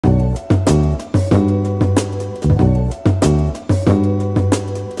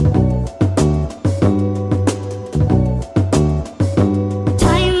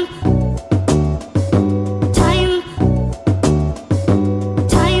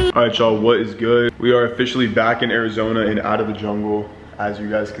All right, y'all, what is good? We are officially back in Arizona and out of the jungle, as you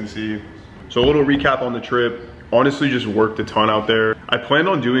guys can see. So a little recap on the trip. Honestly, just worked a ton out there. I planned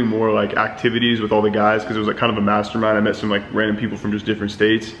on doing more like activities with all the guys because it was like kind of a mastermind. I met some like random people from just different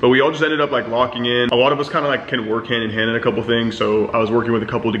states, but we all just ended up like locking in. A lot of us kind of like can work hand in hand in a couple things. So I was working with a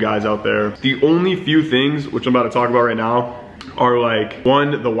couple of the guys out there. The only few things, which I'm about to talk about right now, are like,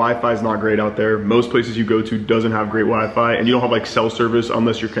 one, the Wi-Fi is not great out there. Most places you go to doesn't have great Wi-Fi, and you don't have like cell service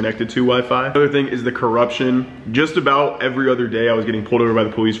unless you're connected to Wi-Fi. Another thing is the corruption. Just about every other day I was getting pulled over by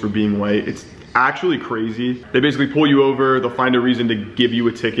the police for being white. It's actually crazy. They basically pull you over, they'll find a reason to give you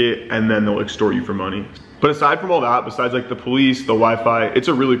a ticket, and then they'll extort you for money. But aside from all that, besides like the police, the Wi-Fi, it's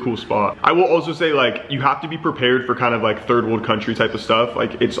a really cool spot. I will also say like, you have to be prepared for kind of like third world country type of stuff.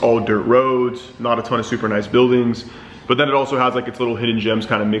 Like it's all dirt roads, not a ton of super nice buildings. But then it also has like its little hidden gems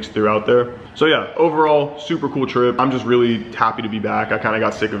kind of mixed throughout there. So yeah, overall, super cool trip. I'm just really happy to be back. I kind of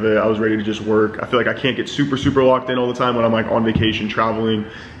got sick of it. I was ready to just work. I feel like I can't get super locked in all the time when I'm like on vacation traveling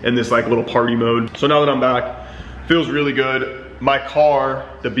in this like little party mode. So now that I'm back, feels really good. My car,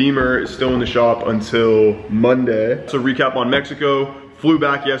 the Beamer, is still in the shop until Monday. So recap on Mexico, flew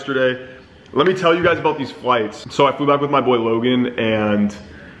back yesterday. Let me tell you guys about these flights. So I flew back with my boy Logan, and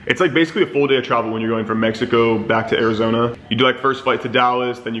it's like basically a full day of travel when you're going from Mexico back to Arizona. You do like first flight to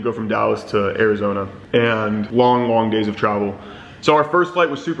Dallas, then you go from Dallas to Arizona, and long days of travel. So our first flight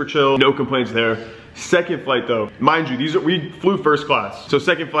was super chill, no complaints there. Second flight though, mind you, we flew first class. So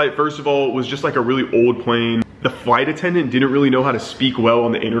second flight, first of all, was just like a really old plane. The flight attendant didn't really know how to speak well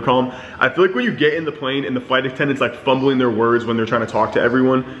on the intercom. I feel like when you get in the plane and the flight attendant's like fumbling their words when they're trying to talk to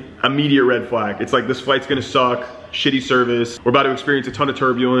everyone, immediate red flag. It's like, this flight's gonna suck, shitty service, we're about to experience a ton of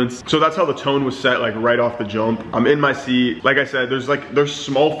turbulence. So that's how the tone was set, like right off the jump. I'm in my seat. Like I said, there's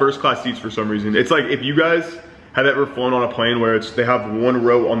small first class seats for some reason. It's like, if you guys have ever flown on a plane where they have one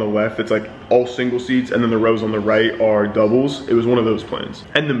row on the left, it's like all single seats, and then the rows on the right are doubles. It was one of those planes.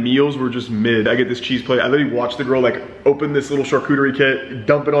 And the meals were just mid. I get this cheese plate. I literally watched the girl like open this little charcuterie kit,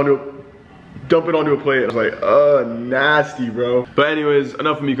 dump it onto a plate. I was like, nasty, bro. But anyways,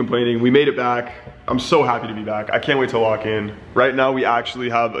 enough of me complaining. We made it back. I'm so happy to be back. I can't wait to lock in. Right now, we actually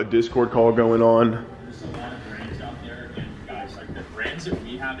have a Discord call going on. There's a lot of brands out there, and guys, like the brands that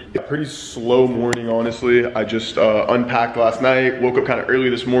we have. Pretty slow morning, honestly. I just unpacked last night, woke up kind of early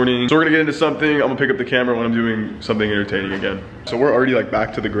this morning. So we're gonna get into something. I'm gonna pick up the camera when I'm doing something entertaining again. So we're already like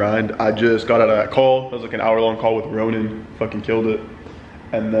back to the grind. I just got out of that call. It was like an hour-long call with Ronan. Fucking killed it.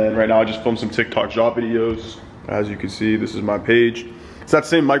 And then right now I just filmed some TikTok drop videos. As you can see, this is my page. It's that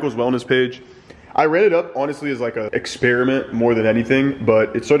same Michael's Wellness page. I ran it up honestly as like an experiment more than anything,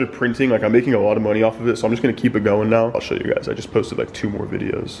 but it started printing. Like I'm making a lot of money off of it, so I'm just gonna keep it going now. I'll show you guys. I just posted like 2 more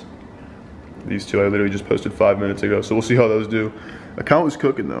videos. These 2 I literally just posted 5 minutes ago, so we'll see how those do. Account was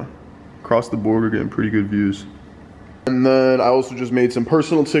cooking though. Across the board, we're getting pretty good views. And then I also just made some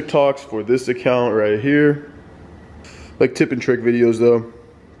personal TikToks for this account right here. Like tip and trick videos though.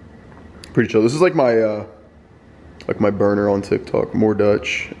 Pretty chill. This is like my burner on TikTok, more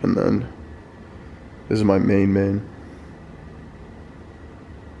Dutch, and then this is my main.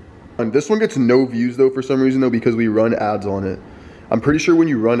 And this one gets no views though for some reason though, because we run ads on it. I'm pretty sure when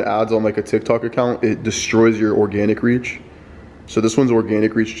you run ads on like a TikTok account, it destroys your organic reach. So this one's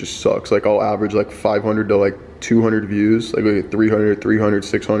organic reach just sucks. Like I'll average like 500 to like 200 views, like 300,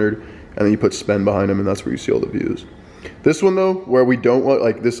 600, and then you put spend behind them, and that's where you see all the views. This one though, where we don't want,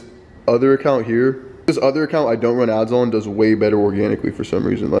 like this other account here, this other account I don't run ads on does way better organically for some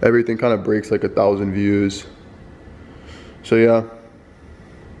reason. Like everything kind of breaks like 1,000 views. So yeah,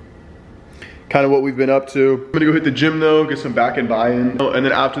 kind of what we've been up to. I'm gonna go hit the gym though, get some back end buy-in. And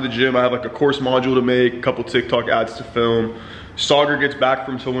then after the gym, I have like a course module to make, a couple TikTok ads to film. Sauger gets back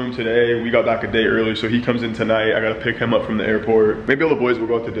from Tulum today. We got back a day early, so he comes in tonight. I gotta pick him up from the airport. Maybe all the boys will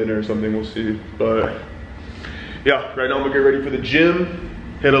go out to dinner or something, we'll see. But yeah, right now I'm gonna get ready for the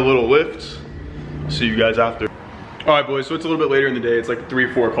gym, hit a little lift. See you guys after. All right, boys, so it's a little bit later in the day. It's like 3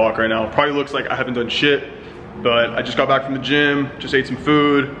 or 4 o'clock right now. Probably looks like I haven't done shit, but I just got back from the gym, just ate some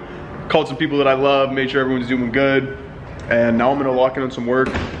food, called some people that I love, made sure everyone's doing good. And now I'm gonna lock in on some work,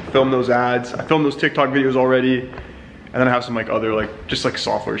 film those ads. I filmed those TikTok videos already. And then I have some like other like, just like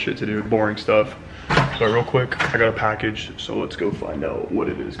software shit to do, boring stuff. But real quick, I got a package, so let's go find out what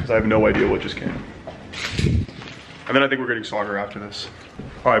it is, because I have no idea what just came. And then I think we're getting Sauger after this.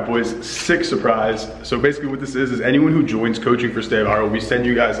 All right, boys, sick surprise. So basically what this is anyone who joins coaching for Stay Viral, we send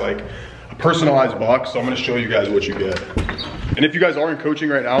you guys like a personalized box. So I'm gonna show you guys what you get. And if you guys are in coaching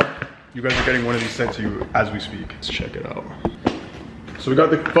right now, you guys are getting one of these sent to you as we speak. Let's check it out. So we got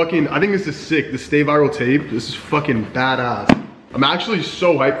the fucking, I think this is sick, the Stay Viral tape. This is fucking badass. I'm actually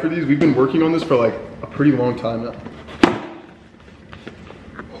so hyped for these. We've been working on this for like a pretty long time now.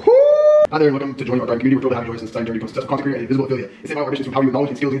 Hi there, welcome to join our community. We're thrilled to have you join us in Design Journey. Content creator and a visible affiliate. It's about our mission to empower you with knowledge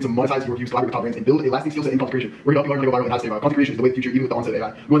and skills needed to monetize your reviews, collaborate with top brands, and build a lasting skill set in content creation. We're going to help you learn how to go viral and how to stay viral. Content creation is the way of the future, even with the onset of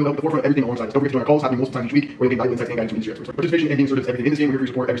AI. We want to be at the forefront of everything alongside us. Don't forget to join our calls happening multiple times each week, where you'll gain valuable insights and guidance from industry experts. Participation and being sort of everything in this game. We're here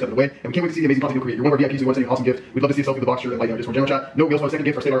for your support every step of the way, and we can't wait to see the amazing content you'll create. You're one of our VIPs. We want to send you an awesome gift. We'd love to see a selfie with the box shirt and light in our Discord general chat. No, we also have a second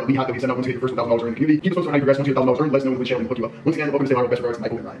gift, our Stay Viral Elite hat that we send out once you get your first $1,000 earned in the community. Keep us posted on how you progress. Once you get $1,000 earned, let us know when the channel can hook you up. Once again, welcome to Stay Viral. Best regards,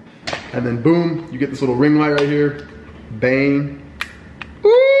 Michael and Ryan. And then boom, you get this little ring light right here. Bang.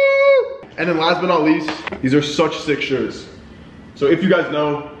 Woo! And then last but not least, these are such sick shirts. So if you guys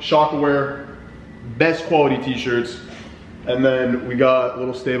know, Shockaware, best quality t-shirts. And then we got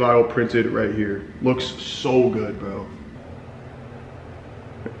little Stay Viral printed right here. Looks so good, bro.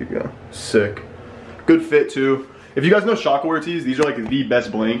 There you go, sick. Good fit too. If you guys know Shockaware tees, these are like the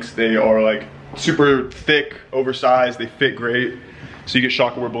best blanks. They are like super thick, oversized, they fit great. So you get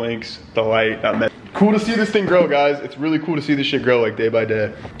Shockaware blanks, the light, that meant. Cool to see this thing grow, guys. It's really cool to see this shit grow like day by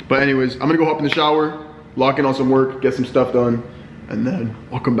day. But anyways, I'm gonna go hop in the shower, lock in on some work, get some stuff done, and then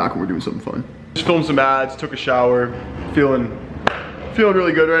I'll come back when we're doing something fun. Just filmed some ads, took a shower, feeling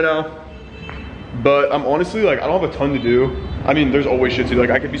really good right now. But I'm honestly like, I don't have a ton to do. I mean, there's always shit to do.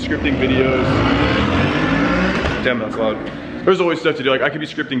 Like I could be scripting videos. Damn, that's loud. There's always stuff to do. Like I could be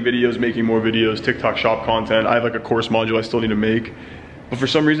scripting videos, making more videos, TikTok shop content. I have like a course module I still need to make. But for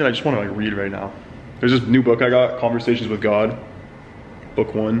some reason, I just wanna like read right now. There's this new book I got, Conversations with God,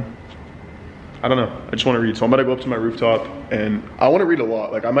 book 1. I don't know, I just wanna read. So I'm about to go up to my rooftop and I wanna read a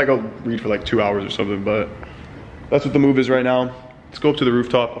lot. Like I might go read for like 2 hours or something, but that's what the move is right now. Let's go up to the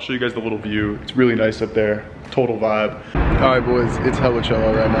rooftop. I'll show you guys the little view. It's really nice up there, total vibe. All right, boys, it's hella chill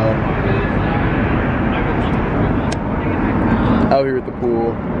out right now. Out here at the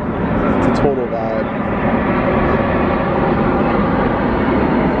pool, it's a total vibe.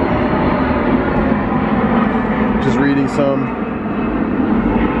 Just reading some.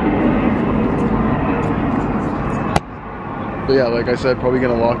 But yeah, like I said, probably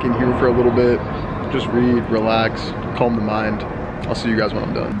gonna lock in here for a little bit. Just read, relax, calm the mind. I'll see you guys when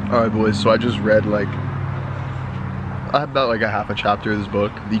I'm done. All right, boys, so I just read like, I have about like a half a chapter of this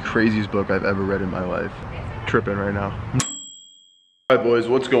book. The craziest book I've ever read in my life. Tripping right now. All right, boys,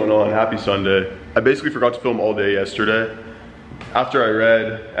 what's going on? Happy Sunday. I basically forgot to film all day yesterday. After I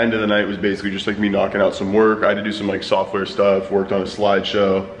read, end of the night was basically just like me knocking out some work. I had to do some like software stuff, worked on a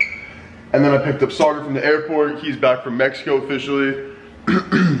slideshow. And then I picked up Sauger from the airport. He's back from Mexico officially.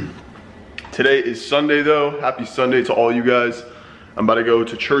 Today is Sunday though. Happy Sunday to all you guys. I'm about to go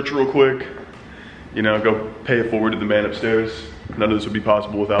to church real quick. You know, go pay it forward to the man upstairs. None of this would be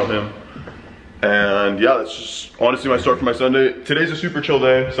possible without him. And yeah, that's just honestly my start for my Sunday. Today's a super chill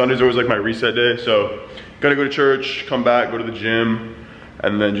day. Sunday's always like my reset day. So gotta go to church, come back, go to the gym,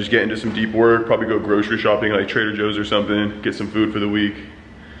 and then just get into some deep work. Probably go grocery shopping like Trader Joe's or something, get some food for the week.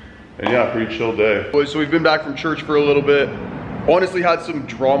 And yeah, pretty chill day. So we've been back from church for a little bit. Honestly had some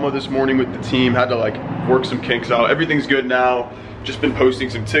drama this morning with the team. Had to like work some kinks out. Everything's good now. Just been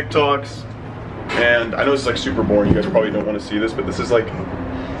posting some TikToks. And I know it's like super boring. You guys probably don't want to see this, but this is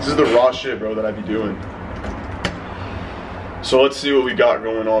the raw shit, bro, that I be doing. So let's see what we got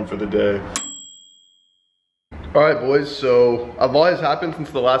going on for the day. All right, boys, so a lot has happened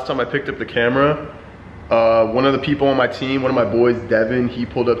since the last time I picked up the camera. One of the people on my team, one of my boys, Devin, he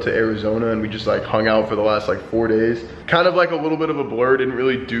pulled up to Arizona and we just like hung out for the last like 4 days. Kind of like a little bit of a blur, didn't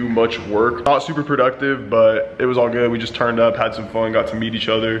really do much work. Not super productive, but it was all good. We just turned up, had some fun, got to meet each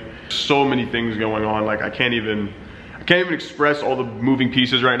other. So many things going on, like I can't even express all the moving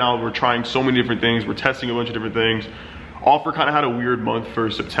pieces right now. We're trying so many different things. We're testing a bunch of different things. Offer kind of had a weird month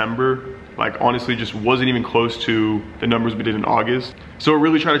for September. Like honestly just wasn't even close to the numbers we did in August. So we're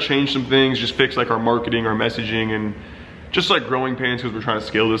really trying to change some things, just fix like our marketing, our messaging, and just like growing pains because we're trying to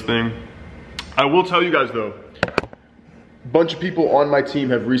scale this thing. I will tell you guys though, a bunch of people on my team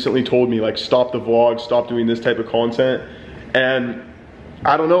have recently told me like stop the vlog, stop doing this type of content. And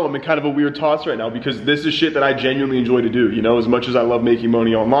I don't know, I'm in kind of a weird toss right now because this is shit that I genuinely enjoy to do, you know, as much as I love making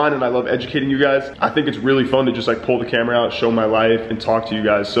money online and I love educating you guys, I think it's really fun to just like pull the camera out, show my life and talk to you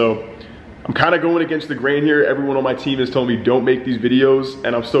guys. So I'm kind of going against the grain here. Everyone on my team has told me don't make these videos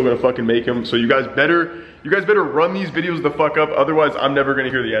and I'm still gonna fucking make them. So you guys better run these videos the fuck up, otherwise I'm never gonna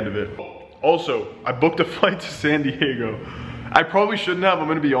hear the end of it. Also, I booked a flight to San Diego. I probably shouldn't have, I'm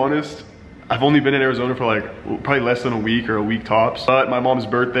gonna be honest. I've only been in Arizona for like probably less than a week or a week tops. But my mom's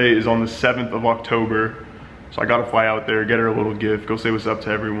birthday is on the 7th of October. So I gotta fly out there, get her a little gift, go say what's up to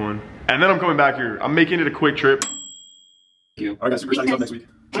everyone. And then I'm coming back here. I'm making it a quick trip. Thank you. All right guys, super excited next week.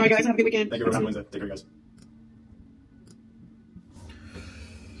 All right guys, have a good weekend. Thank you, everyone. Wednesday. Take care guys.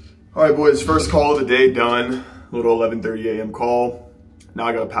 All right, boys, first call of the day done. A little 11:30 a.m. call. Now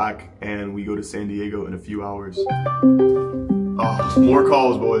I gotta pack and we go to San Diego in a few hours. Oh, more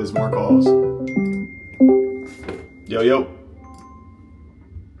calls, boys, more calls. Yo, yo.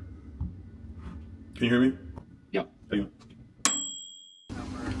 Can you hear me? Yep. There you go.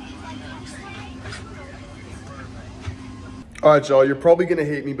 All right, y'all, you're probably gonna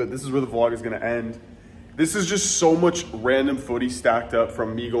hate me, but this is where the vlog is gonna end. This is just so much random footy stacked up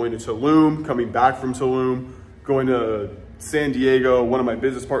from me going to Tulum, coming back from Tulum, going to San Diego, one of my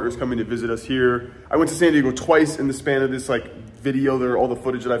business partners coming to visit us here. I went to San Diego twice in the span of this video there, all the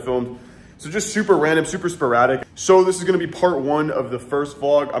footage that I filmed. So just super random, super sporadic. So this is gonna be part one of the first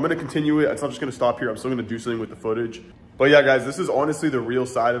vlog. I'm gonna continue it. It's not just gonna stop here. I'm still gonna do something with the footage. But yeah, guys, this is honestly the real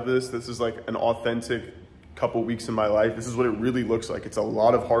side of this. This is like an authentic couple weeks in my life. This is what it really looks like. It's a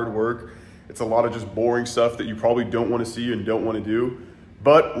lot of hard work. It's a lot of just boring stuff that you probably don't want to see and don't want to do.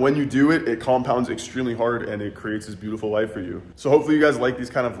 But when you do it, it compounds extremely hard and it creates this beautiful life for you. So hopefully you guys like these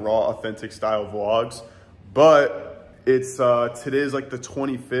kind of raw, authentic style vlogs. But it's today's like the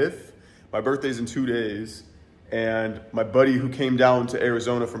 25th. My birthday's in 2 days. And my buddy who came down to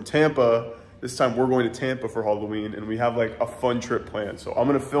Arizona from Tampa, this time we're going to Tampa for Halloween and we have like a fun trip planned. So I'm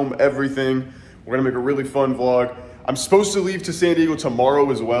gonna film everything. We're gonna make a really fun vlog. I'm supposed to leave to San Diego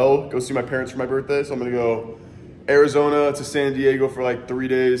tomorrow as well, go see my parents for my birthday. So I'm gonna go Arizona to San Diego for like 3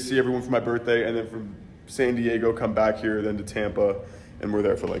 days, see everyone for my birthday, and then from San Diego, come back here, then to Tampa, and we're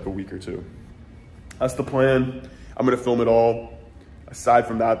there for like a week or two. That's the plan. I'm gonna film it all. Aside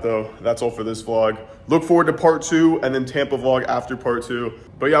from that though, that's all for this vlog. Look forward to part 2 and then Tampa vlog after part 2.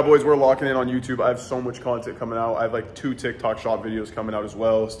 But yeah, boys, we're locking in on YouTube. I have so much content coming out. I have like 2 TikTok shop videos coming out as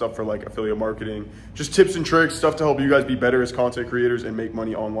well. Stuff for like affiliate marketing, just tips and tricks, stuff to help you guys be better as content creators and make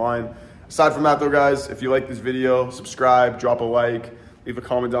money online. Aside from that though, guys, if you like this video, subscribe, drop a like, leave a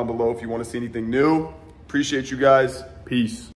comment down below if you want to see anything new. Appreciate you guys. Peace.